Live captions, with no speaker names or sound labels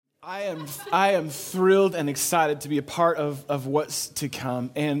I am thrilled and excited to be a part of what's to come.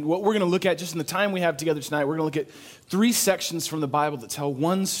 And what we're going to look at just in the time we have together tonight, we're going to look at 3 sections from the Bible that tell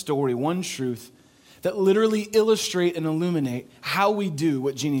one story, one truth that literally illustrate and illuminate how we do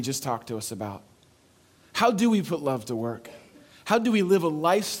what Jeannie just talked to us about. How do we put love to work? How do we live a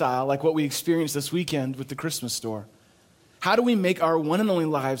lifestyle like what we experienced this weekend with the Christmas store? How do we make our one and only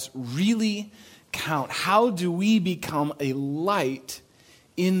lives really count? How do we become a light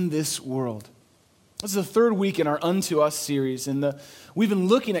in this world? This is the 3rd week in our Unto Us series, and we've been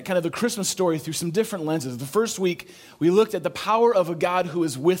looking at kind of the Christmas story through some different lenses. The first week, we looked at the power of a God who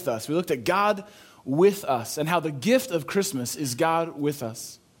is with us. We looked at God with us and how the gift of Christmas is God with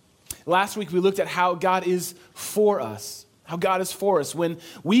us. Last week, we looked at how God is for us, how God is for us. When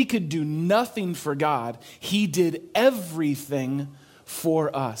we could do nothing for God, He did everything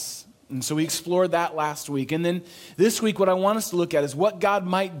for us. And so we explored that last week. And then this week, what I want us to look at is what God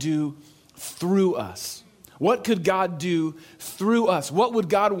might do through us. What could God do through us? What would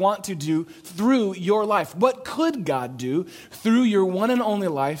God want to do through your life? What could God do through your one and only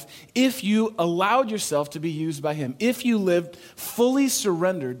life if you allowed yourself to be used by Him? If you lived fully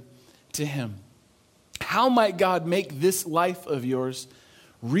surrendered to Him? How might God make this life of yours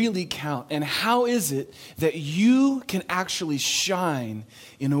really count? And how is it that you can actually shine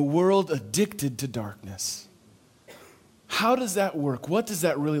in a world addicted to darkness? How does that work? What does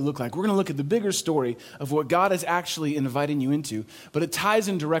that really look like? We're going to look at the bigger story of what God is actually inviting you into, but it ties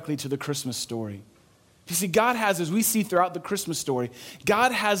in directly to the Christmas story. You see, God has, as we see throughout the Christmas story,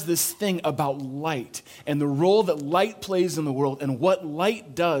 God has this thing about light and the role that light plays in the world and what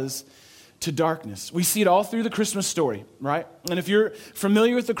light does to darkness. We see it all through the Christmas story, right? And if you're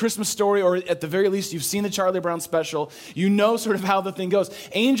familiar with the Christmas story, or at the very least you've seen the Charlie Brown special, you know sort of how the thing goes.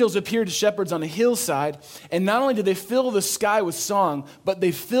 Angels appear to shepherds on a hillside, and not only do they fill the sky with song, but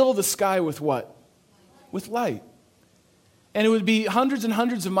they fill the sky with what? With light. And it would be hundreds and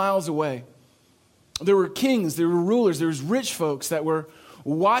hundreds of miles away. There were kings, there were rulers, there was rich folks that were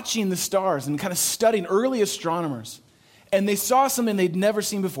watching the stars and kind of studying, early astronomers. And they saw something they'd never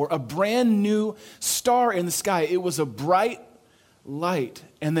seen before, a brand new star in the sky. It was a bright light.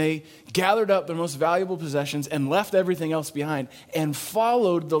 And they gathered up their most valuable possessions and left everything else behind and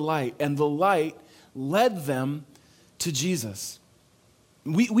followed the light. And the light led them to Jesus.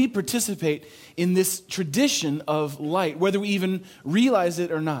 We participate in this tradition of light, whether we even realize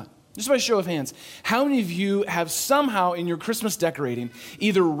it or not. Just by show of hands, how many of you have somehow in your Christmas decorating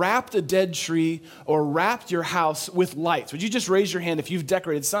either wrapped a dead tree or wrapped your house with lights? Would you just raise your hand if you've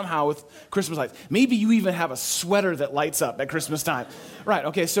decorated somehow with Christmas lights? Maybe you even have a sweater that lights up at Christmas time. Right,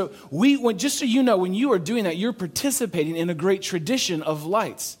 okay, so just so you know, when you are doing that, you're participating in a great tradition of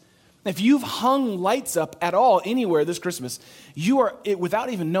lights. If you've hung lights up at all anywhere this Christmas, you are, without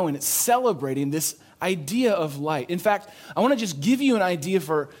even knowing it, celebrating this idea of light. In fact, I want to just give you an idea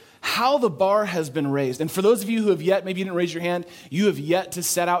for how the bar has been raised. And for those of you who have yet, maybe you didn't raise your hand, you have yet to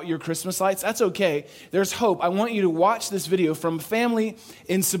set out your Christmas lights, that's okay. There's hope. I want you to watch this video from a family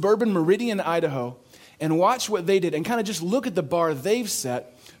in suburban Meridian, Idaho, and watch what they did and kind of just look at the bar they've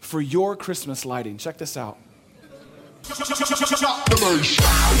set for your Christmas lighting. Check this out.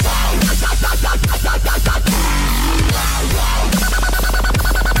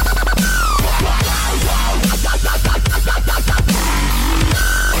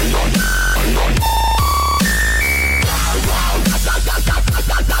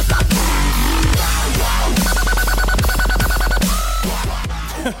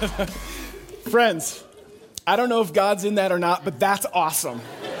 Friends, I don't know if God's in that or not, but that's awesome.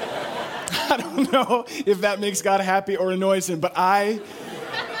 I don't know if that makes God happy or annoys Him, but I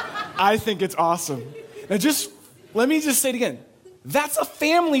think it's awesome. Now let me just say it again. That's a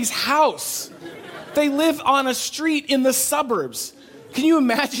family's house. They live on a street in the suburbs. Can you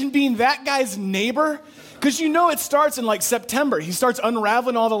imagine being that guy's neighbor? Because you know it starts in like September. He starts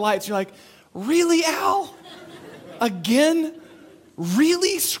unraveling all the lights. You're like, really, Al? Again?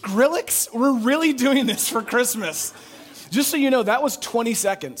 Really, Skrillex? We're really doing this for Christmas. Just so you know, that was 20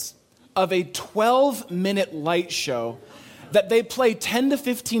 seconds of a 12-minute light show that they play 10 to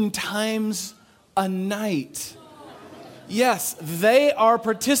 15 times a night. Yes, they are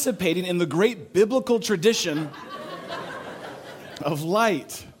participating in the great biblical tradition of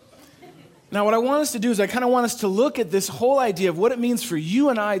light. Now, what I want us to do is I kind of want us to look at this whole idea of what it means for you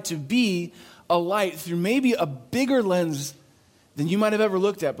and I to be a light through maybe a bigger lens than you might have ever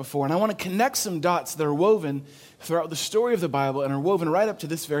looked at before. And I want to connect some dots that are woven throughout the story of the Bible and are woven right up to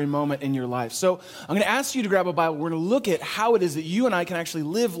this very moment in your life. So I'm going to ask you to grab a Bible. We're going to look at how it is that you and I can actually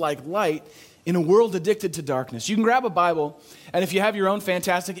live like light in a world addicted to darkness. You can grab a Bible, and if you have your own,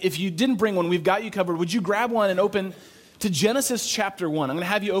 fantastic. If you didn't bring one, we've got you covered. Would you grab one and open to Genesis chapter 1? I'm going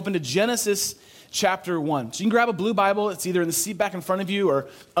to have you open to Genesis chapter 1. So you can grab a blue Bible. It's either in the seat back in front of you or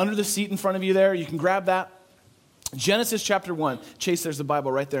under the seat in front of you there. You can grab that. Genesis chapter 1. Chase, there's the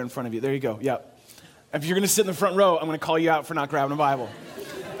Bible right there in front of you. There you go. Yep. If you're going to sit in the front row, I'm going to call you out for not grabbing a Bible.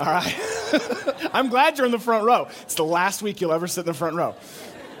 All right? I'm glad you're in the front row. It's the last week you'll ever sit in the front row.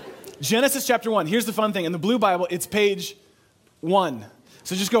 Genesis chapter 1. Here's the fun thing. In the blue Bible, it's page 1.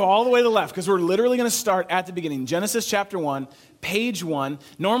 So just go all the way to the left because we're literally going to start at the beginning. Genesis chapter 1, page 1.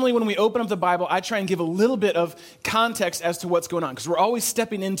 Normally when we open up the Bible, I try and give a little bit of context as to what's going on because we're always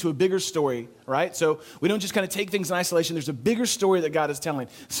stepping into a bigger story, right? So we don't just kind of take things in isolation. There's a bigger story that God is telling.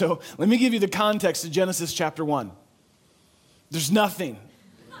 So let me give you the context of Genesis chapter 1. There's nothing.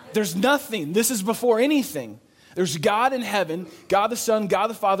 There's nothing. This is before anything. There's God in heaven, God the Son, God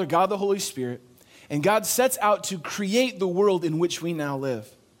the Father, God the Holy Spirit. And God sets out to create the world in which we now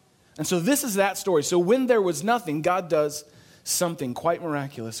live. And so this is that story. So when there was nothing, God does something quite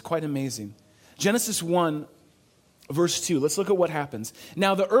miraculous, quite amazing. Genesis 1, verse 2. Let's look at what happens.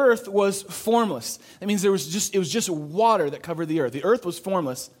 Now the earth was formless. That means it was just water that covered the earth. The earth was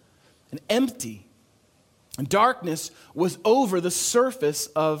formless and empty. And darkness was over the surface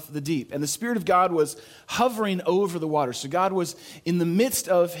of the deep. And the Spirit of God was hovering over the water. So God was in the midst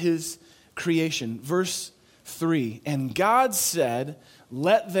of his creation. Verse 3, and God said,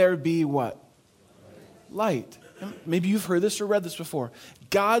 let there be what? Light. Maybe you've heard this or read this before.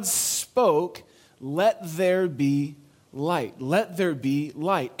 God spoke, let there be light. Let there be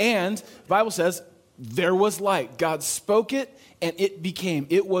light. And the Bible says, there was light. God spoke it, and it became.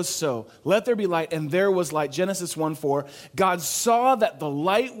 It was so. Let there be light, and there was light. Genesis 1:4. God saw that the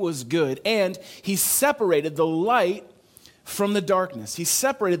light was good, and he separated the light from the darkness. He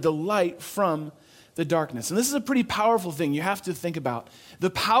separated the light from the darkness. And this is a pretty powerful thing you have to think about.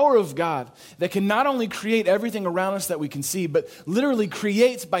 The power of God that can not only create everything around us that we can see, but literally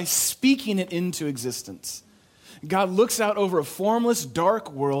creates by speaking it into existence. God looks out over a formless,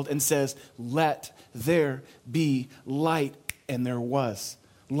 dark world and says, let there be light. And there was.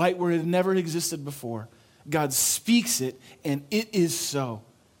 Light where it had never existed before. God speaks it, and it is so.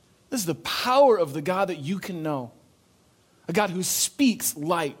 This is the power of the God that you can know. A God who speaks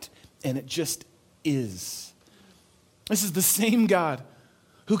light, and it just is. This is the same God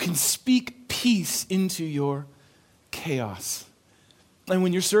who can speak peace into your chaos. And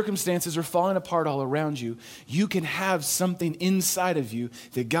when your circumstances are falling apart all around you, you can have something inside of you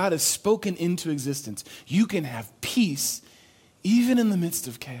that God has spoken into existence. You can have peace even in the midst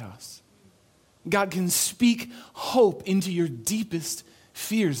of chaos. God can speak hope into your deepest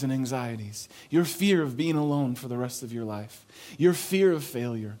fears and anxieties. Your fear of being alone for the rest of your life. Your fear of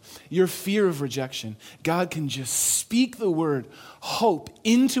failure. Your fear of rejection. God can just speak the word hope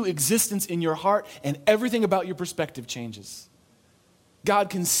into existence in your heart, and everything about your perspective changes. God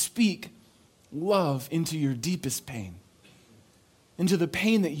can speak love into your deepest pain. Into the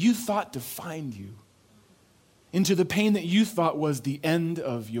pain that you thought defined you. Into the pain that you thought was the end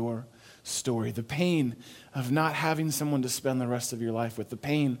of your story. The pain of not having someone to spend the rest of your life with. The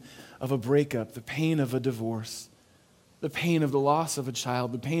pain of a breakup. The pain of a divorce. The pain of the loss of a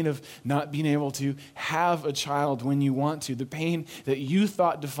child. The pain of not being able to have a child when you want to. The pain that you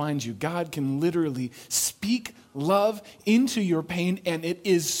thought defined you. God can literally speak love into your pain, and it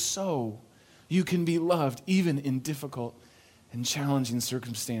is so. You can be loved even in difficult and challenging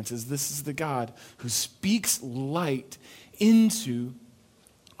circumstances. This is the God who speaks light into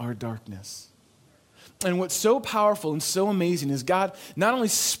our darkness. And what's so powerful and so amazing is God not only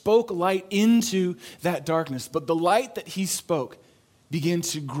spoke light into that darkness, but the light that he spoke began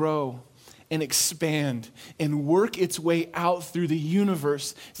to grow and expand and work its way out through the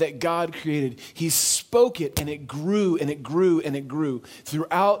universe that God created. He spoke it, and it grew and it grew and it grew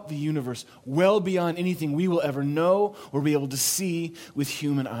throughout the universe, well beyond anything we will ever know or be able to see with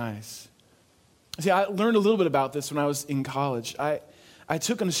human eyes. See, I learned a little bit about this when I was in college. I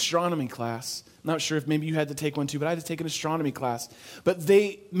took an astronomy class. I'm not sure if maybe you had to take one too, but I had to take an astronomy class. But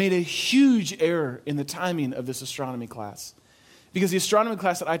they made a huge error in the timing of this astronomy class. Because the astronomy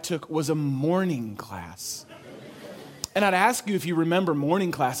class that I took was a morning class. And I'd ask you if you remember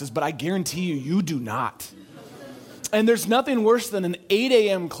morning classes, but I guarantee you do not. And there's nothing worse than an 8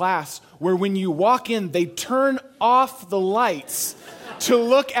 a.m. class where when you walk in, they turn off the lights to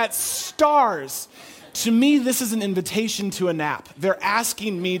look at stars. To me, this is an invitation to a nap. They're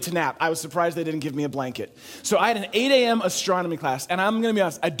asking me to nap. I was surprised they didn't give me a blanket. So I had an 8 a.m. astronomy class, and I'm going to be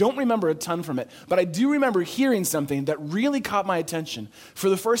honest, I don't remember a ton from it, but I do remember hearing something that really caught my attention. For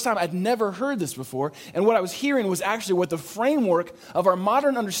the first time, I'd never heard this before, and what I was hearing was actually what the framework of our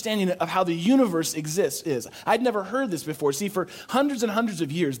modern understanding of how the universe exists is. I'd never heard this before. See, for hundreds and hundreds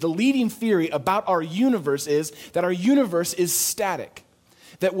of years, the leading theory about our universe is that our universe is static.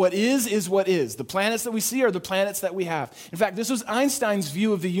 That what is what is. The planets that we see are the planets that we have. In fact, this was Einstein's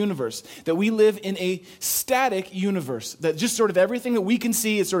view of the universe, that we live in a static universe, that just sort of everything that we can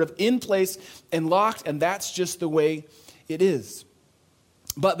see is sort of in place and locked, and that's just the way it is.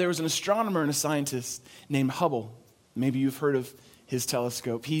 But there was an astronomer and a scientist named Hubble. Maybe you've heard of his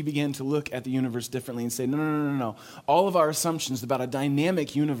telescope. He began to look at the universe differently and say, no. All of our assumptions about a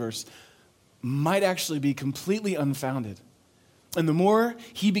dynamic universe might actually be completely unfounded. And the more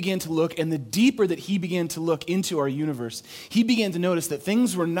he began to look, and the deeper that he began to look into our universe, he began to notice that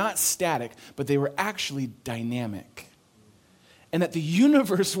things were not static, but they were actually dynamic. And that the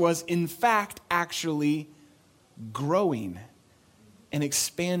universe was, in fact, actually growing and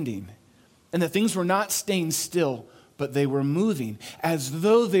expanding. And that things were not staying still, but they were moving, as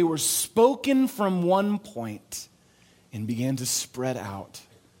though they were spoken from one point and began to spread out.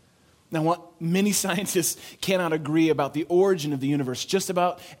 Now, what many scientists cannot agree about the origin of the universe, just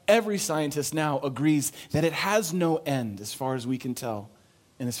about every scientist now agrees that it has no end as far as we can tell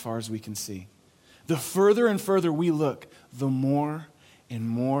and as far as we can see. The further and further we look, the more and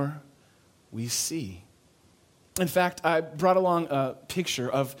more we see. In fact, I brought along a picture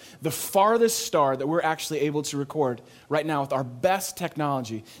of the farthest star that we're actually able to record right now with our best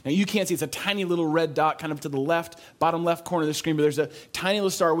technology. Now, you can't see, it's a tiny little red dot kind of to the left, bottom left corner of the screen, but there's a tiny little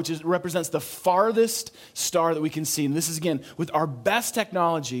star which represents the farthest star that we can see. And this is, again, with our best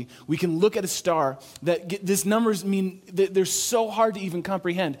technology, we can look at a star that these numbers mean they're so hard to even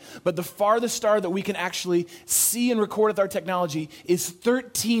comprehend. But the farthest star that we can actually see and record with our technology is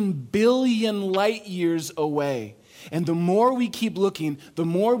 13 billion light years away. And the more we keep looking, the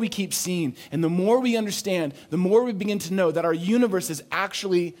more we keep seeing, and the more we understand, the more we begin to know that our universe is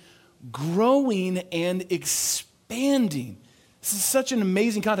actually growing and expanding. This is such an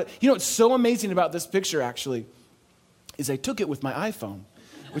amazing concept. You know what's so amazing about this picture, actually, is I took it with my iPhone,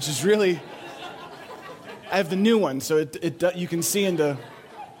 which is really, I have the new one, so you can see into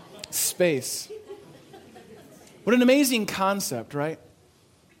space. What an amazing concept, right?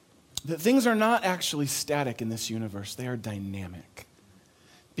 That things are not actually static in this universe. They are dynamic.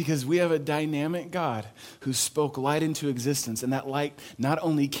 Because we have a dynamic God who spoke light into existence, and that light not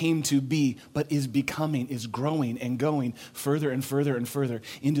only came to be, but is becoming, is growing and going further and further and further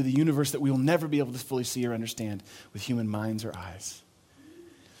into the universe that we will never be able to fully see or understand with human minds or eyes.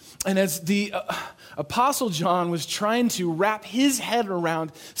 And as the Apostle John was trying to wrap his head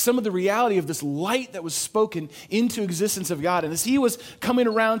around some of the reality of this light that was spoken into existence of God, and as he was coming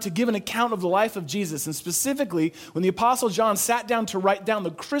around to give an account of the life of Jesus, and specifically when the Apostle John sat down to write down the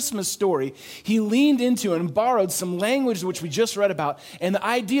Christmas story, he leaned into and borrowed some language which we just read about, and the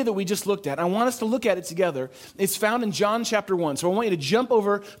idea that we just looked at. I want us to look at it together. It's found in John chapter 1. So I want you to jump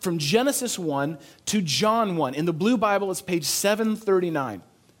over from Genesis 1 to John 1. In the Blue Bible, it's page 739.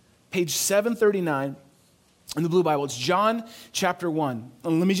 Page 739 in the Blue Bible. It's John chapter 1.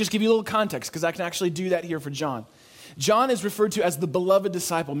 And let me just give you a little context because I can actually do that here for John. John is referred to as the beloved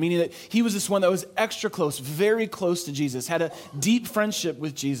disciple, meaning that he was this one that was extra close, very close to Jesus, had a deep friendship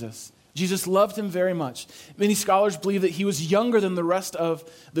with Jesus. Jesus loved him very much. Many scholars believe that he was younger than the rest of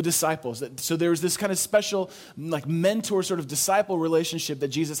the disciples. So there was this kind of special like mentor sort of disciple relationship that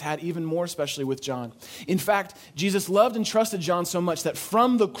Jesus had, even more especially with John. In fact, Jesus loved and trusted John so much that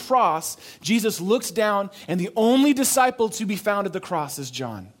from the cross, Jesus looks down and the only disciple to be found at the cross is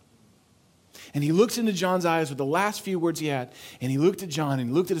John. And he looks into John's eyes with the last few words he had, and he looked at John and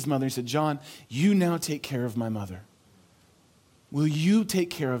he looked at his mother and he said, "John, you now take care of my mother. Will you take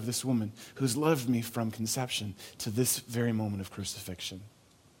care of this woman who's loved me from conception to this very moment of crucifixion?"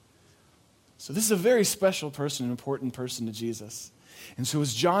 So this is a very special person, an important person to Jesus. And so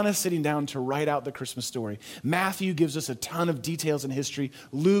as John is sitting down to write out the Christmas story, Matthew gives us a ton of details in history.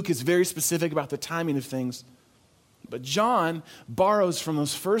 Luke is very specific about the timing of things. But John borrows from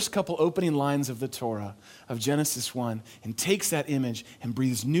those first couple opening lines of the Torah of Genesis 1 and takes that image and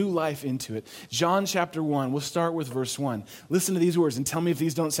breathes new life into it. John chapter 1, we'll start with verse 1. Listen to these words and tell me if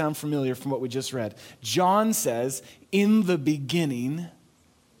these don't sound familiar from what we just read. John says, in the beginning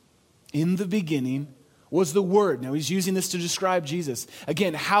was the Word. Now he's using this to describe Jesus.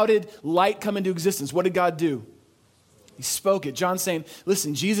 Again, how did light come into existence? What did God do? He spoke it. John's saying,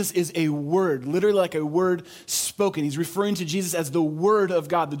 listen, Jesus is a word, literally like a word spoken. He's referring to Jesus as the word of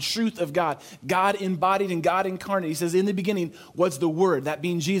God, the truth of God, God embodied and God incarnate. He says, in the beginning was the word, that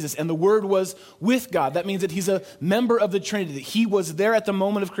being Jesus, and the word was with God. That means that he's a member of the Trinity, that he was there at the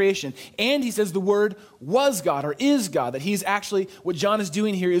moment of creation. And he says the word was God or is God, that he's actually, what John is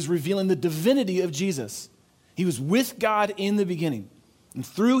doing here is revealing the divinity of Jesus. He was with God in the beginning. And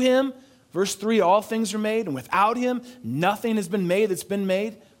through him, verse 3, all things are made, and without him, nothing has been made that's been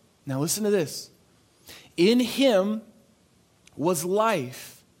made. Now listen to this. In him was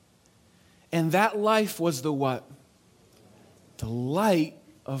life, and that life was the what? The light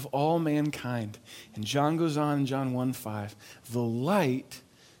of all mankind. And John goes on in John 1:5. The light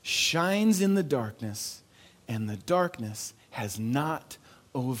shines in the darkness, and the darkness has not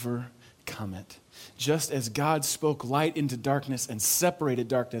overcome it. Just as God spoke light into darkness and separated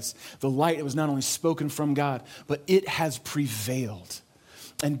darkness, the light was not only spoken from God, but it has prevailed.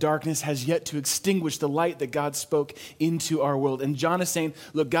 And darkness has yet to extinguish the light that God spoke into our world. And John is saying,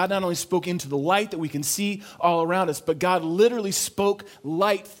 look, God not only spoke into the light that we can see all around us, but God literally spoke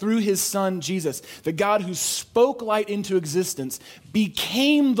light through his son, Jesus. The God who spoke light into existence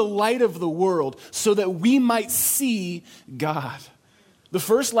became the light of the world so that we might see God. The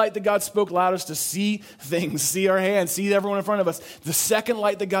first light that God spoke allowed us to see things, see our hands, see everyone in front of us. The second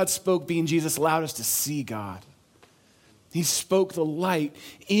light that God spoke, being Jesus, allowed us to see God. He spoke the light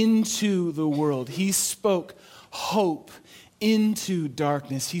into the world. He spoke hope into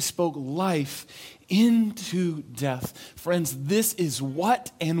darkness. He spoke life into death. Friends, this is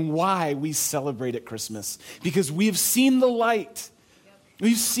what and why we celebrate at Christmas, because we've seen the light.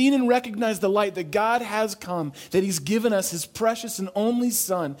 We've seen and recognized the light that God has come, that he's given us his precious and only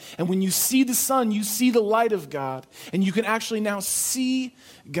Son. And when you see the Son, you see the light of God, and you can actually now see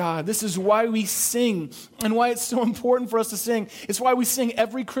God. This is why we sing and why it's so important for us to sing. It's why we sing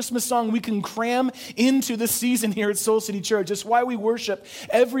every Christmas song we can cram into the season here at Soul City Church. It's why we worship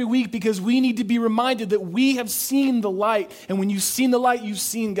every week, because we need to be reminded that we have seen the light. And when you've seen the light, you've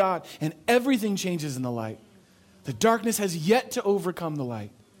seen God, and everything changes in the light. The darkness has yet to overcome the light.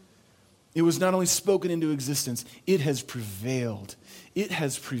 It was not only spoken into existence, it has prevailed. It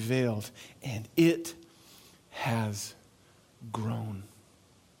has prevailed, and it has grown.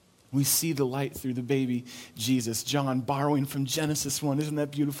 We see the light through the baby Jesus. John, borrowing from Genesis 1, isn't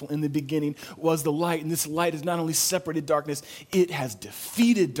that beautiful? In the beginning was the light, and this light has not only separated darkness, it has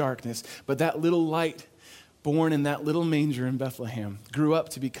defeated darkness. But that little light, born in that little manger in Bethlehem, grew up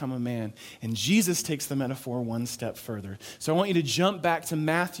to become a man. And Jesus takes the metaphor one step further. So I want you to jump back to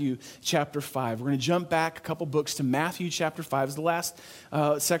Matthew chapter 5. We're going to jump back a couple books to Matthew chapter 5. It's the last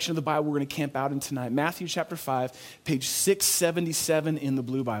section of the Bible we're going to camp out in tonight. Matthew chapter 5, page 677 in the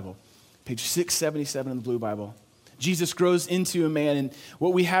Blue Bible. Page 677 in the Blue Bible. Jesus grows into a man, and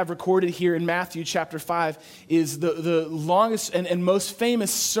what we have recorded here in Matthew chapter 5 is the longest and most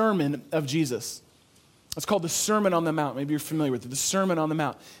famous sermon of Jesus. It's called the Sermon on the Mount. Maybe you're familiar with it, the Sermon on the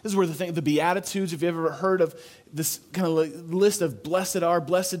Mount. This is where the Beatitudes, if you've ever heard of this kind of list of blessed are,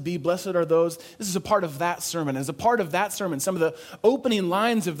 blessed be, blessed are those, this is a part of that sermon. As a part of that sermon, some of the opening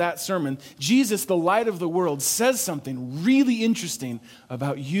lines of that sermon, Jesus, the light of the world, says something really interesting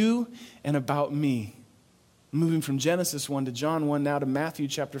about you and about me. Moving from Genesis 1 to John 1 now to Matthew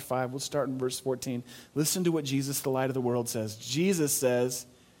chapter 5. We'll start in verse 14. Listen to what Jesus, the light of the world, says. Jesus says,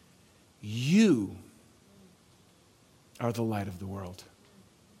 you are the light of the world.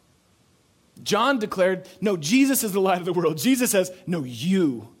 John declared, no, Jesus is the light of the world. Jesus says, no,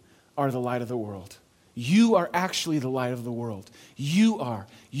 you are the light of the world. You are actually the light of the world. You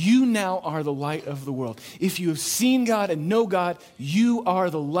now are the light of the world. If you have seen God and know God, you are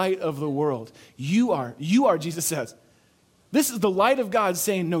the light of the world. You are, Jesus says. This is the light of God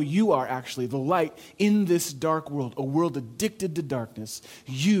saying, no, you are actually the light in this dark world, a world addicted to darkness.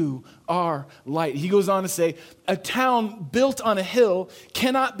 You are light. He goes on to say, a town built on a hill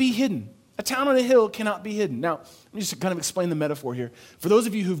cannot be hidden. A town on a hill cannot be hidden. Now, let me just kind of explain the metaphor here. For those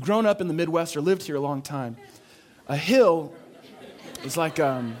of you who've grown up in the Midwest or lived here a long time, a hill is like,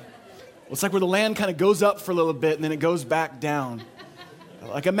 it's like where the land kind of goes up for a little bit and then it goes back down.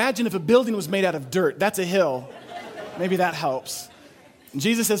 Like imagine if a building was made out of dirt. That's a hill. Maybe that helps.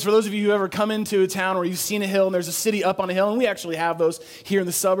 Jesus says, for those of you who ever come into a town where you've seen a hill and there's a city up on a hill, and we actually have those here in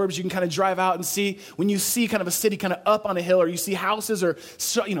the suburbs, you can kind of drive out and see, when you see kind of a city kind of up on a hill, or you see houses or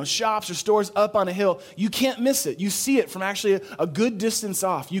shops or stores up on a hill, you can't miss it. You see it from actually a good distance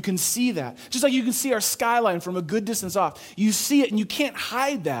off. You can see that. Just like you can see our skyline from a good distance off. You see it and you can't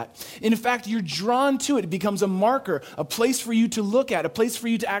hide that. And in fact, you're drawn to it. It becomes a marker, a place for you to look at, a place for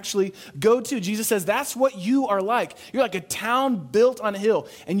you to actually go to. Jesus says that's what you are like. You're like a town built on a hill,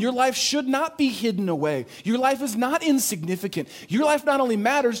 and your life should not be hidden away. Your life is not insignificant. Your life not only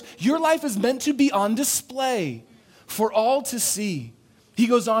matters, your life is meant to be on display for all to see. He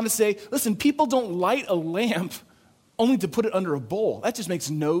goes on to say, listen, people don't light a lamp only to put it under a bowl. That just makes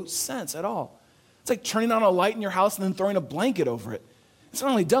no sense at all. It's like turning on a light in your house and then throwing a blanket over it. It's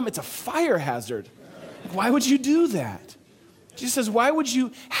not only dumb, it's a fire hazard. Why would you do that? Jesus says, why would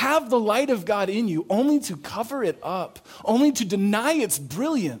you have the light of God in you only to cover it up, only to deny its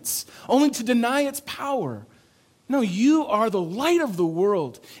brilliance, only to deny its power? No, you are the light of the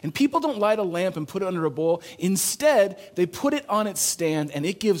world. And people don't light a lamp and put it under a bowl. Instead, they put it on its stand, and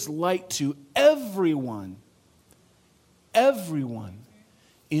it gives light to everyone. Everyone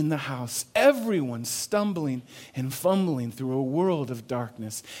in the house, everyone stumbling and fumbling through a world of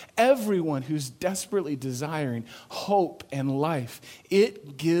darkness, everyone who's desperately desiring hope and life.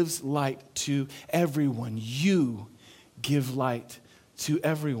 It gives light to everyone. You give light to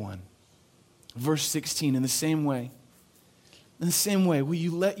everyone. Verse 16, in the same way, will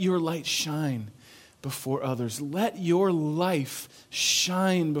you let your light shine before others? Let your life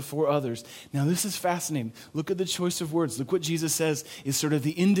shine before others. Now, this is fascinating. Look at the choice of words. Look what Jesus says is sort of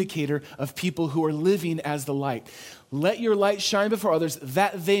the indicator of people who are living as the light. Let your light shine before others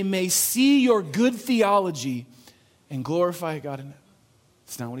that they may see your good theology and glorify God in it.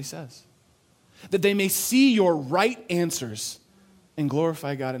 That's not what he says. That they may see your right answers and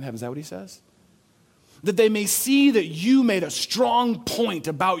glorify God in heaven. Is that what he says? That they may see that you made a strong point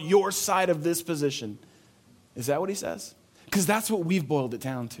about your side of this position. Is that what he says? Because that's what we've boiled it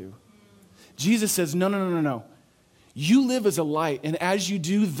down to. Jesus says, no. You live as a light, and as you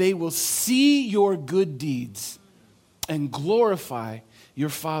do, they will see your good deeds and glorify your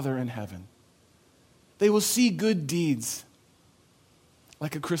Father in heaven. They will see good deeds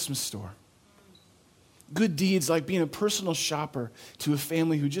like a Christmas store. Good deeds like being a personal shopper to a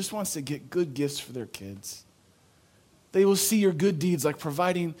family who just wants to get good gifts for their kids. They will see your good deeds like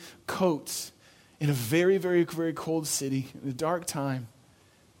providing coats in a very, very, very cold city, in a dark time,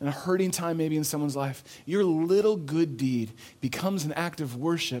 in a hurting time maybe in someone's life. Your little good deed becomes an act of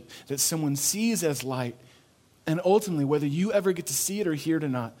worship that someone sees as light, and ultimately, whether you ever get to see it or hear it or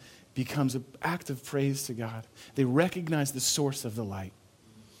not, becomes an act of praise to God. They recognize the source of the light.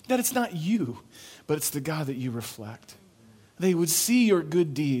 That it's not you, but it's the God that you reflect. They would see your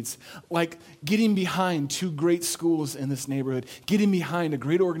good deeds, like getting behind 2 great schools in this neighborhood, getting behind a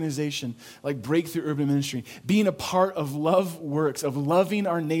great organization like Breakthrough Urban Ministry, being a part of Love Works, of loving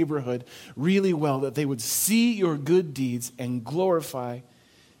our neighborhood really well, that they would see your good deeds and glorify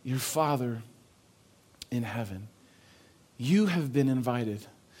your Father in heaven. You have been invited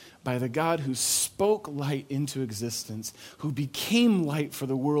by the God who spoke light into existence, who became light for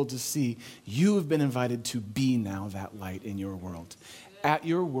the world to see. You have been invited to be now that light in your world. At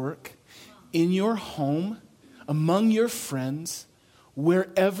your work, in your home, among your friends,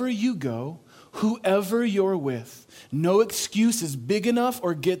 wherever you go, whoever you're with. No excuse is big enough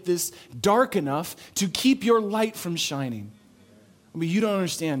or get this dark enough to keep your light from shining. I mean, you don't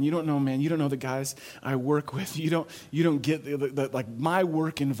understand. You don't know, man. You don't know the guys I work with. You don't get the like my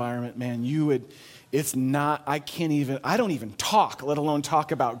work environment, man. I don't even talk, let alone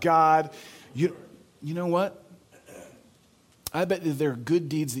talk about God. You know what? I bet that there are good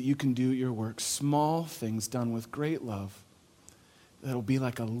deeds that you can do at your work, small things done with great love, that'll be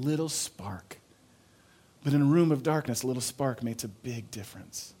like a little spark. But in a room of darkness, a little spark makes a big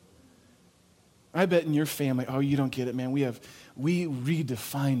difference. I bet in your family, oh, you don't get it, man. We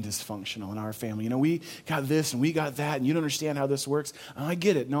redefine dysfunctional in our family. You know, we got this and we got that, and you don't understand how this works. Oh, I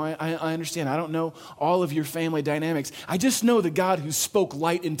get it. No, I understand. I don't know all of your family dynamics. I just know the God who spoke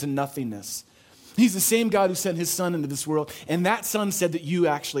light into nothingness. He's the same God who sent his son into this world, and that son said that you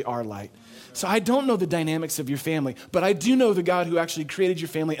actually are light. So I don't know the dynamics of your family, but I do know the God who actually created your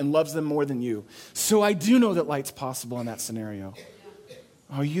family and loves them more than you. So I do know that light's possible in that scenario.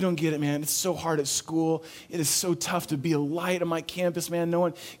 Oh, you don't get it, man. It's so hard at school. It is so tough to be a light on my campus, man. No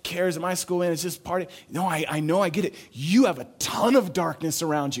one cares at my school, man. It's just party. No, I know, I get it. You have a ton of darkness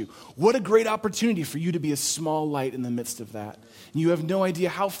around you. What a great opportunity for you to be a small light in the midst of that. And you have no idea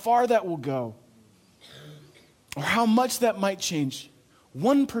how far that will go or how much that might change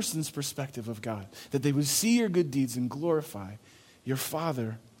one person's perspective of God, that they would see your good deeds and glorify your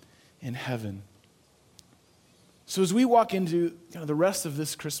Father in heaven. So as we walk into the rest of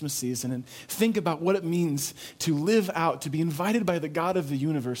this Christmas season and think about what it means to live out, to be invited by the God of the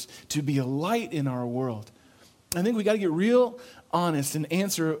universe, to be a light in our world, I think we got to get real honest and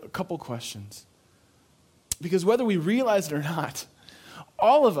answer a couple questions. Because whether we realize it or not,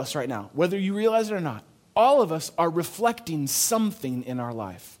 all of us right now, whether you realize it or not, all of us are reflecting something in our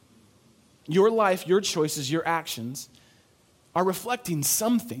life. Your life, your choices, your actions are reflecting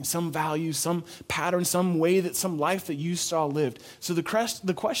something, some value, some pattern, some way that some life that you saw lived. So the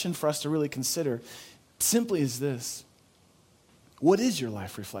question for us to really consider simply is this: what is your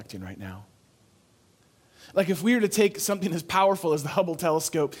life reflecting right now? Like if we were to take something as powerful as the Hubble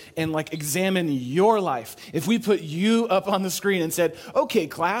telescope and examine your life, if we put you up on the screen and said, okay,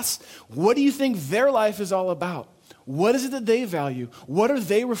 class, what do you think their life is all about? What is it that they value? What are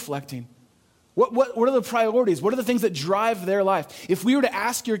they reflecting? What are the priorities? What are the things that drive their life? If we were to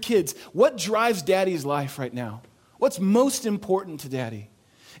ask your kids, what drives daddy's life right now? What's most important to daddy?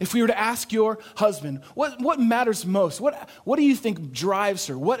 If we were to ask your husband, what matters most? What do you think drives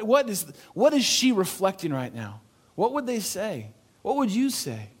her? What is she reflecting right now? What would they say? What would you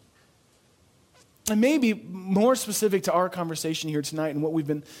say? And maybe more specific to our conversation here tonight and what we've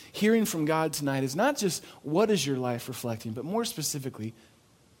been hearing from God tonight is not just what is your life reflecting, but more specifically,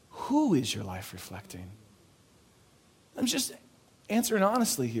 who is your life reflecting? I'm just answering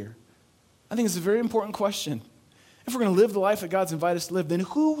honestly here. I think it's a very important question. If we're going to live the life that God's invited us to live, then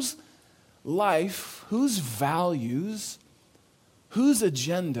whose life, whose values, whose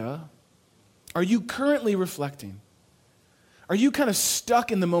agenda are you currently reflecting? Are you kind of stuck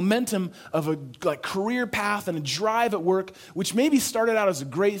in the momentum of a career path and a drive at work, which maybe started out as a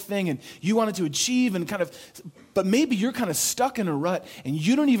great thing and you wanted to achieve but maybe you're kind of stuck in a rut and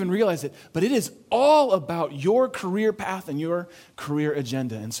you don't even realize it, but it is all about your career path and your career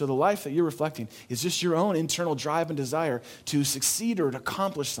agenda. And so the life that you're reflecting is just your own internal drive and desire to succeed or to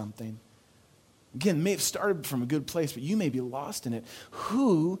accomplish something. Again, it may have started from a good place, but you may be lost in it.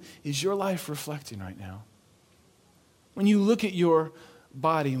 Who is your life reflecting right now? When you look at your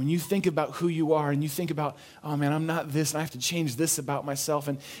body, when you think about who you are and you think about, oh man, I'm not this and I have to change this about myself,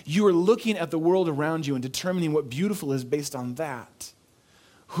 and you are looking at the world around you and determining what beautiful is based on that,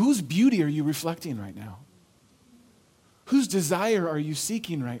 whose beauty are you reflecting right now? Whose desire are you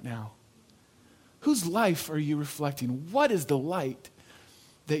seeking right now? Whose life are you reflecting? What is the light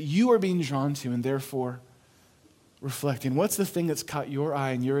that you are being drawn to and therefore reflecting? What's the thing that's caught your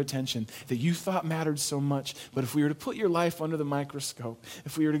eye and your attention that you thought mattered so much, but if we were to put your life under the microscope,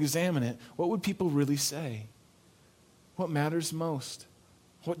 if we were to examine it, what would people really say? What matters most?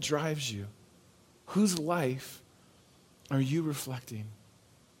 What drives you? Whose life are you reflecting?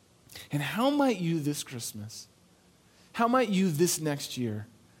 And how might you this Christmas, how might you this next year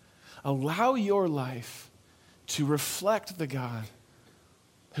allow your life to reflect the God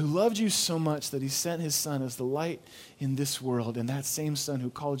who loved you so much that he sent his son as the light in this world, and that same son who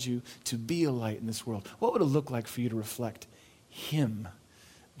called you to be a light in this world? What would it look like for you to reflect him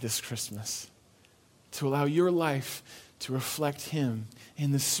this Christmas? To allow your life to reflect him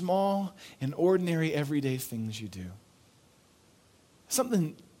in the small and ordinary everyday things you do.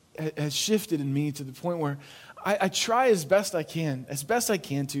 Something has shifted in me to the point where I try as best I can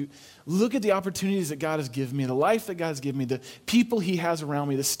to look at the opportunities that God has given me, the life that God has given me, the people he has around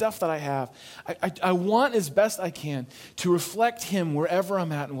me, the stuff that I have. I want as best I can to reflect him wherever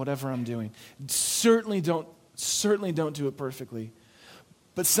I'm at and whatever I'm doing. Certainly don't do it perfectly.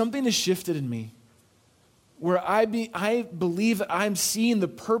 But something has shifted in me where I believe that I'm seeing the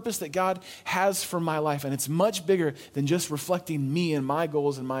purpose that God has for my life, and it's much bigger than just reflecting me and my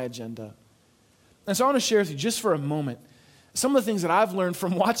goals and my agenda. And so I want to share with you just for a moment some of the things that I've learned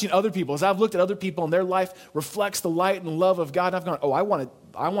from watching other people. As I've looked at other people and their life reflects the light and love of God, and I've gone,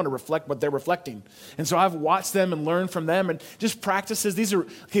 I want to reflect what they're reflecting. And so I've watched them and learned from them and just practices.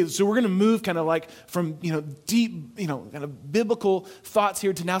 So we're going to move kind of from, deep, kind of biblical thoughts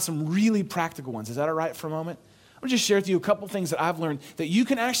here to now some really practical ones. Is that all right for a moment? I'm going to just share with you a couple things that I've learned that you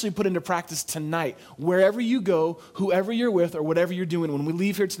can actually put into practice tonight, wherever you go, whoever you're with, or whatever you're doing when we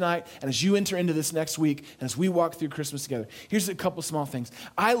leave here tonight and as you enter into this next week and as we walk through Christmas together. Here's a couple small things.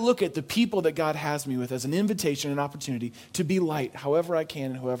 I look at the people that God has me with as an invitation, an opportunity to be light however I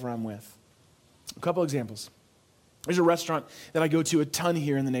can and whoever I'm with. A couple examples. There's a restaurant that I go to a ton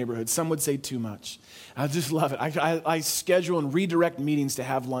here in the neighborhood. Some would say too much. I just love it. I schedule and redirect meetings to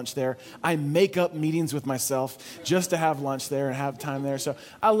have lunch there. I make up meetings with myself just to have lunch there and have time there. So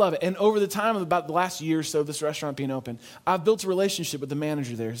I love it. And over the time of about the last year or so of this restaurant being open, I've built a relationship with the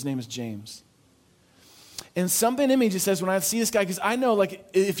manager there. His name is James. And something in me just says when I see this guy, because I know, like,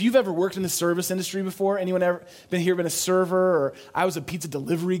 if you've ever worked in the service industry before, anyone ever been here, been a server, or I was a pizza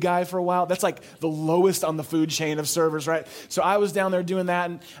delivery guy for a while, that's like the lowest on the food chain of servers, right? So I was down there doing that.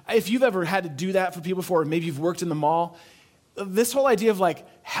 And if you've ever had to do that for people before, or maybe you've worked in the mall, this whole idea of like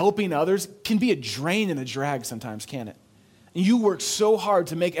helping others can be a drain and a drag sometimes, can't it? And you work so hard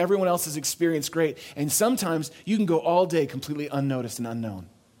to make everyone else's experience great. And sometimes you can go all day completely unnoticed and unknown.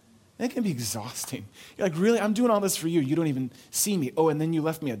 It can be exhausting. You're like, really? I'm doing all this for you. You don't even see me. Oh, and then you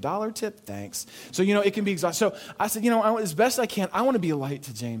left me $1 tip? Thanks. So, it can be exhausting. So I said, as best I can, I want to be a light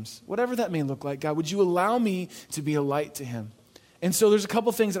to James. Whatever that may look like, God, would you allow me to be a light to him? And so there's a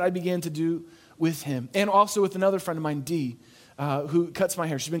couple things that I began to do with him. And also with another friend of mine, Dee, who cuts my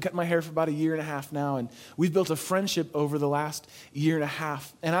hair. She's been cutting my hair for about 1.5 years now, and we've built a friendship over the last 1.5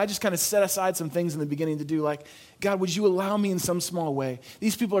 years. And I just kind of set aside some things in the beginning to do, like, God, would you allow me in some small way?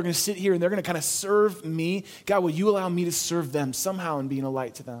 These people are going to sit here and they're going to kind of serve me. God, will you allow me to serve them somehow and being a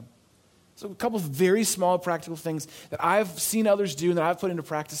light to them? So a couple of very small practical things that I've seen others do and that I've put into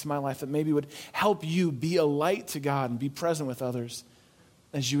practice in my life that maybe would help you be a light to God and be present with others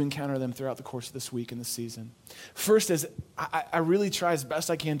as you encounter them throughout the course of this week and this season. First is I really try as best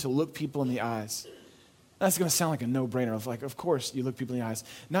I can to look people in the eyes. That's going to sound like a no-brainer of course you look people in the eyes.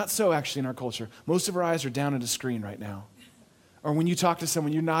 Not so actually in our culture. Most of our eyes are down at a screen right now. Or when you talk to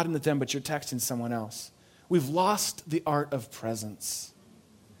someone, you're nodding at them, but you're texting someone else. We've lost the art of presence.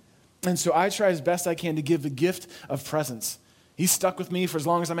 And so I try as best I can to give the gift of presence. He's stuck with me for as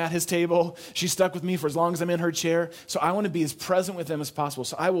long as I'm at his table. She's stuck with me for as long as I'm in her chair. So I want to be as present with them as possible.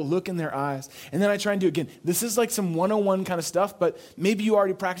 So I will look in their eyes. And then I try and do, again, this is like some 101 kind of stuff, but maybe you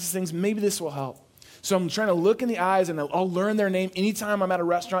already practice things. Maybe this will help. So I'm trying to look in the eyes, and I'll learn their name. Anytime I'm at a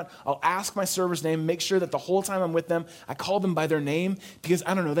restaurant, I'll ask my server's name, make sure that the whole time I'm with them, I call them by their name, because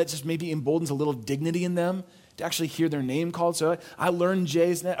I don't know, that just maybe emboldens a little dignity in them to actually hear their name called. So I learned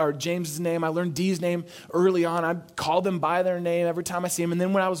James's name. I learned Dee's name early on. I called them by their name every time I see them. And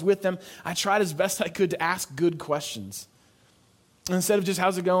then when I was with them, I tried as best I could to ask good questions. And instead of just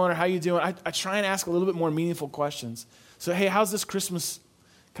how's it going or how you doing, I try and ask a little bit more meaningful questions. So, hey, how's this Christmas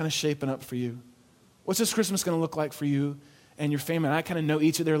kind of shaping up for you? What's this Christmas going to look like for you and your family? And I kind of know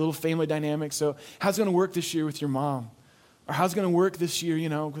each of their little family dynamics. So how's it going to work this year with your mom? Or how's it going to work this year,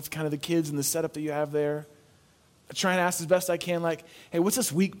 with kind of the kids and the setup that you have there? I try and ask as best I can, like, hey, what's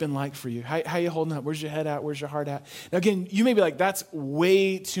this week been like for you? How you holding up? Where's your head at? Where's your heart at? Now, again, you may be like, that's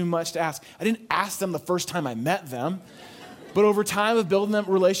way too much to ask. I didn't ask them the first time I met them. But over time of building that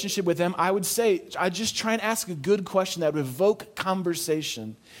relationship with them, I would say, I just try and ask a good question that would evoke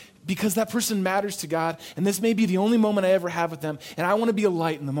conversation. Because that person matters to God, and this may be the only moment I ever have with them, and I want to be a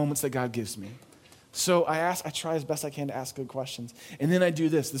light in the moments that God gives me. So I try as best I can to ask good questions. And then I do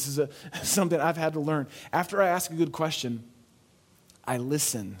this. This is something I've had to learn. After I ask a good question, I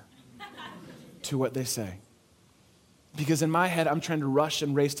listen to what they say. Because in my head, I'm trying to rush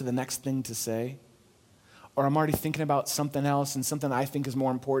and race to the next thing to say, or I'm already thinking about something else and something I think is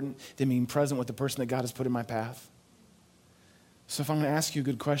more important than being present with the person that God has put in my path. So if I'm going to ask you a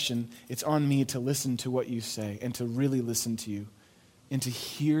good question, it's on me to listen to what you say and to really listen to you and to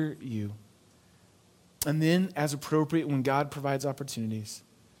hear you. And then, as appropriate, when God provides opportunities,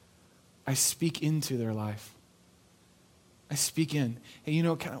 I speak into their life. I speak in. Hey,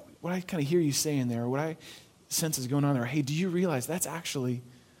 what I kind of hear you saying there, or what I sense is going on there, hey, do you realize that's actually,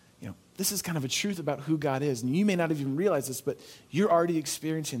 this is kind of a truth about who God is. And you may not even realize this, but you're already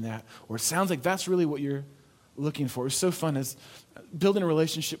experiencing that. Or it sounds like that's really what you're looking for. It was so fun as building a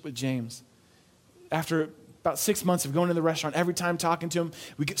relationship with James. After about 6 months of going to the restaurant, every time talking to him,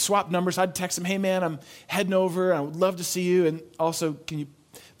 we get swap numbers. I'd text him, hey man, I'm heading over. I would love to see you. And also, can you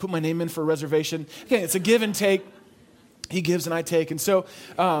put my name in for a reservation? Again, it's a give and take. He gives and I take. And so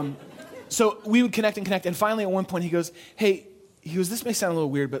we would connect. And finally at one point he goes, this may sound a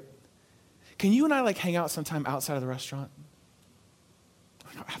little weird, but can you and I hang out sometime outside of the restaurant?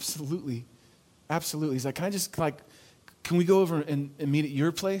 I go, absolutely. Absolutely. He's like, can we go over and meet at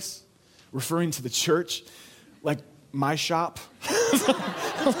your place? Referring to the church, like my shop.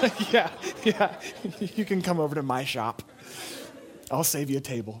 I'm like, yeah, you can come over to my shop. I'll save you a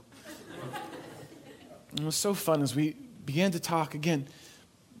table. It was so fun as we began to talk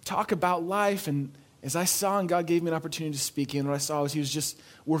about life. And as I saw and God gave me an opportunity to speak in, what I saw was he was just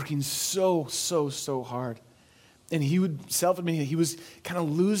working so hard. And he would self-admit he was kind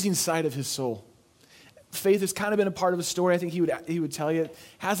of losing sight of his soul. Faith has kind of been a part of his story. I think he would tell you. It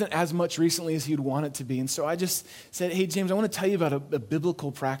hasn't as much recently as he would want it to be. And so I just said, hey, James, I want to tell you about a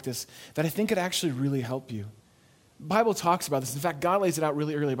biblical practice that I think could actually really help you. The Bible talks about this. In fact, God lays it out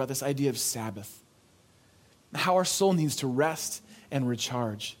really early about this idea of Sabbath, how our soul needs to rest and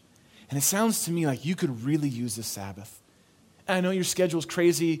recharge. And it sounds to me like you could really use the Sabbath. And I know your schedule's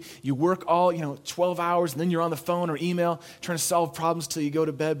crazy. You work all, 12 hours, and then you're on the phone or email trying to solve problems till you go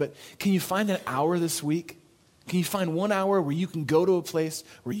to bed. But can you find an hour this week? Can you find 1 hour where you can go to a place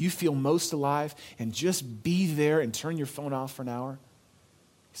where you feel most alive and just be there and turn your phone off for an hour?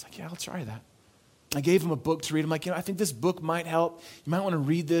 He's like, yeah, I'll try that. I gave him a book to read. I'm like, I think this book might help. You might want to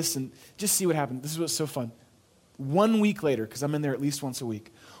read this and just see what happens. This is what's so fun. 1 week later, because I'm in there at least once a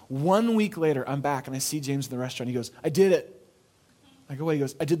week, 1 week later, I'm back and I see James in the restaurant. He goes, I did it. I go, what? He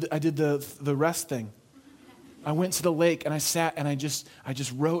goes, I did the rest thing. I went to the lake and I sat and I just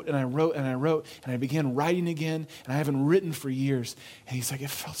wrote and I wrote and I wrote and I began writing again and I haven't written for years. And he's like, it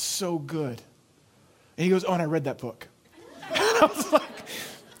felt so good. And he goes, oh, and I read that book. I was like,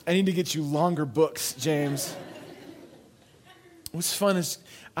 I need to get you longer books, James. What's fun is,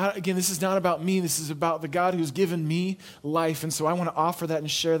 again, this is not about me. This is about the God who's given me life. And so I want to offer that and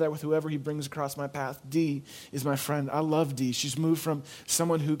share that with whoever he brings across my path. Dee is my friend. I love Dee. She's moved from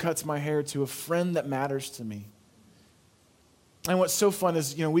someone who cuts my hair to a friend that matters to me. And what's so fun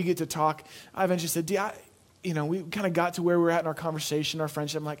is, we get to talk. I eventually said, Dee, we kind of got to where we're at in our conversation, our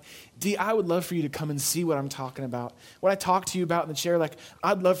friendship. I'm like, Dee, I would love for you to come and see what I'm talking about. What I talk to you about in the chair,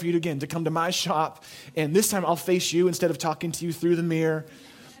 I'd love for you to come to my shop. And this time I'll face you instead of talking to you through the mirror.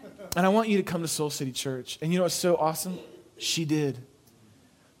 And I want you to come to Soul City Church. And you know what's so awesome? She did.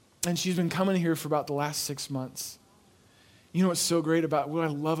 And she's been coming here for about the last 6 months. You know what's so great about, what I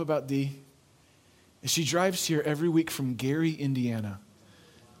love about Dee? Is she drives here every week from Gary, Indiana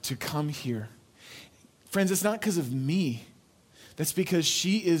to come here. Friends, it's not because of me. That's because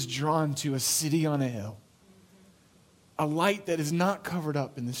she is drawn to a city on a hill. A light that is not covered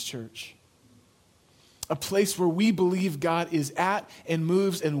up in this church. A place where we believe God is at and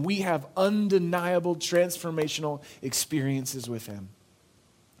moves and we have undeniable transformational experiences with him.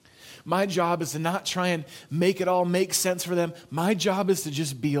 My job is to not try and make it all make sense for them. My job is to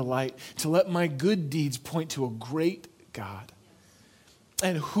just be a light, to let my good deeds point to a great God.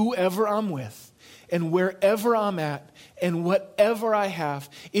 And whoever I'm with, and wherever I'm at, and whatever I have,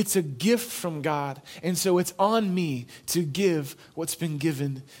 it's a gift from God. And so it's on me to give what's been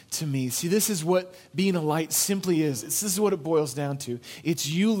given to me. See, this is what being a light simply is. This is what it boils down to. It's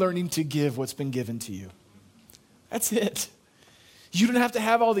you learning to give what's been given to you. That's it. You don't have to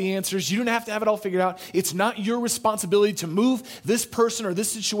have all the answers. You don't have to have it all figured out. It's not your responsibility to move this person or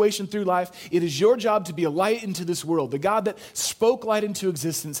this situation through life. It is your job to be a light into this world. The God that spoke light into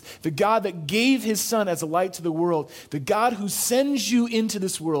existence, the God that gave his son as a light to the world, the God who sends you into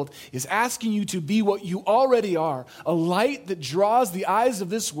this world is asking you to be what you already are, a light that draws the eyes of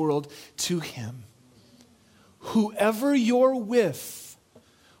this world to him. Whoever you're with,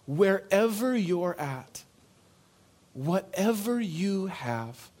 wherever you're at, whatever you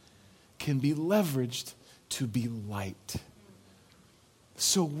have can be leveraged to be light.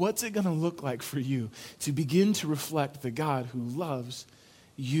 So what's it going to look like for you to begin to reflect the God who loves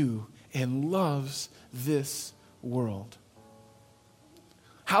you and loves this world?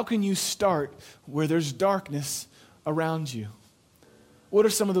 How can you start where there's darkness around you? What are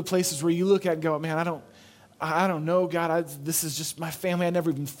some of the places where you look at and go, man, I don't know, God, this is just my family. I never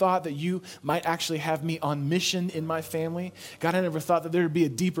even thought that you might actually have me on mission in my family. God, I never thought that there would be a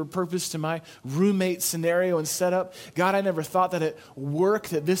deeper purpose to my roommate scenario and setup. God, I never thought that at work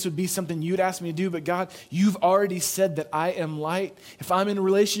that this would be something you'd ask me to do. But God, you've already said that I am light. If I'm in a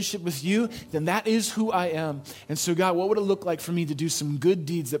relationship with you, then that is who I am. And so God, what would it look like for me to do some good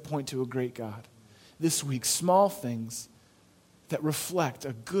deeds that point to a great God? This week, small things that reflect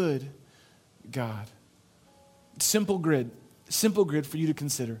a good God. Simple grid for you to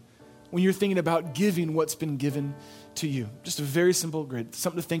consider when you're thinking about giving what's been given to you. Just a very simple grid,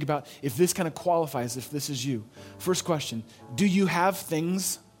 something to think about if this kind of qualifies, if this is you. First question, do you have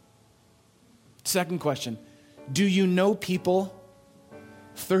things? Second question, do you know people?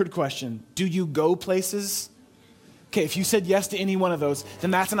 Third question, do you go places? Okay, if you said yes to any one of those, then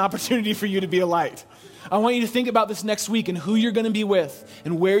that's an opportunity for you to be a light. I want you to think about this next week and who you're going to be with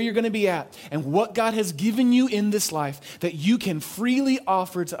and where you're going to be at and what God has given you in this life that you can freely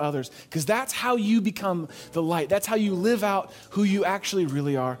offer to others, because that's how you become the light. That's how you live out who you actually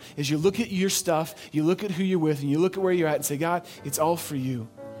really are, is you look at your stuff, you look at who you're with, and you look at where you're at and say, God, it's all for you.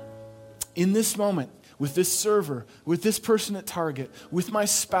 In this moment, with this server, with this person at Target, with my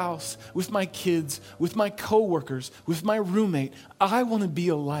spouse, with my kids, with my coworkers, with my roommate. I want to be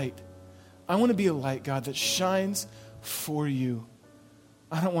a light. I want to be a light, God, that shines for you.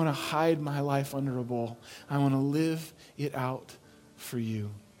 I don't want to hide my life under a bowl. I want to live it out for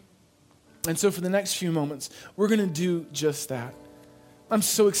you. And so for the next few moments, we're going to do just that. I'm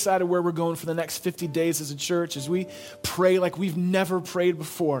so excited where we're going for the next 50 days as a church, as we pray like we've never prayed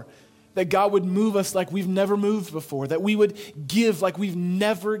before, that God would move us like we've never moved before, that we would give like we've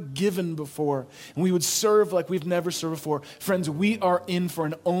never given before, and we would serve like we've never served before. Friends, we are in for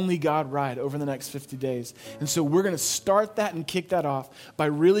an only God ride over the next 50 days. And so we're going to start that and kick that off by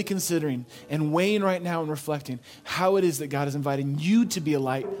really considering and weighing right now and reflecting how it is that God is inviting you to be a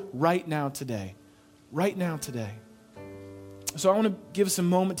light right now today. Right now today. So I want to give us a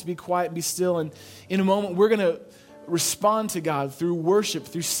moment to be quiet and be still. And in a moment, we're going to respond to God through worship,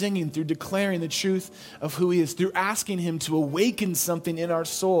 through singing, through declaring the truth of who he is, through asking him to awaken something in our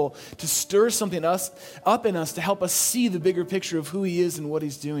soul, to stir something up in us, to help us see the bigger picture of who he is and what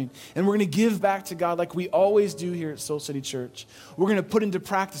he's doing. And we're going to give back to God like we always do here at Soul City Church. We're going to put into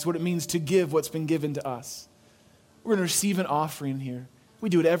practice what it means to give what's been given to us. We're going to receive an offering here. We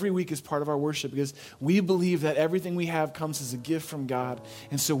do it every week as part of our worship because we believe that everything we have comes as a gift from God.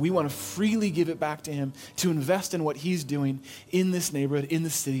 And so we want to freely give it back to him to invest in what he's doing in this neighborhood, in the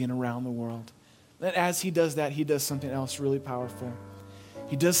city, and around the world. And as he does that, he does something else really powerful.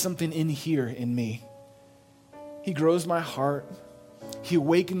 He does something in here in me. He grows my heart. He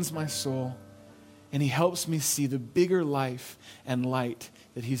awakens my soul. And he helps me see the bigger life and light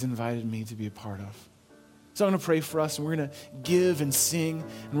that he's invited me to be a part of. So I'm going to pray for us, and we're going to give and sing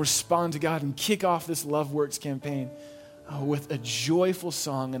and respond to God and kick off this Love Works campaign with a joyful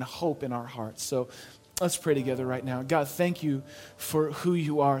song and hope in our hearts. So let's pray together right now. God, thank you for who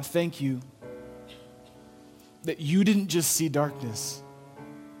you are. Thank you that you didn't just see darkness.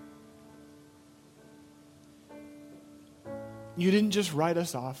 You didn't just write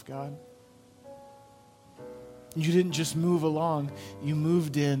us off, God. You didn't just move along. You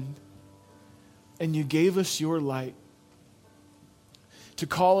moved in. And you gave us your light to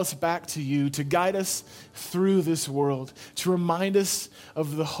call us back to you, to guide us through this world, to remind us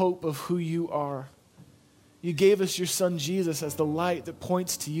of the hope of who you are. You gave us your son Jesus as the light that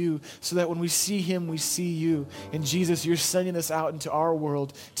points to you so that when we see him, we see you. And Jesus, you're sending us out into our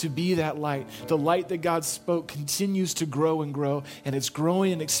world to be that light. The light that God spoke continues to grow and grow, and it's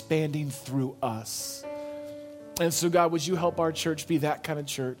growing and expanding through us. And so God, would you help our church be that kind of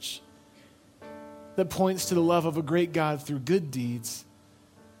church that points to the love of a great God through good deeds,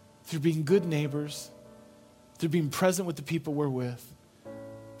 through being good neighbors, through being present with the people we're with,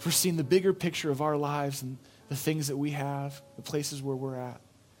 for seeing the bigger picture of our lives and the things that we have, the places where we're at.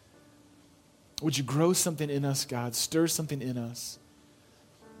 Would you grow something in us, God, stir something in us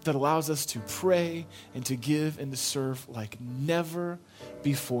that allows us to pray and to give and to serve like never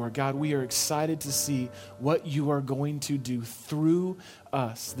before. God, we are excited to see what you are going to do through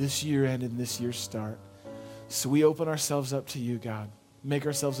us this year end and this year's start. So we open ourselves up to you, God. Make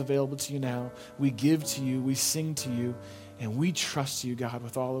ourselves available to you now. We give to you, we sing to you, and we trust you, God,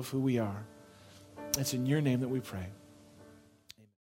 with all of who we are. It's in your name that we pray.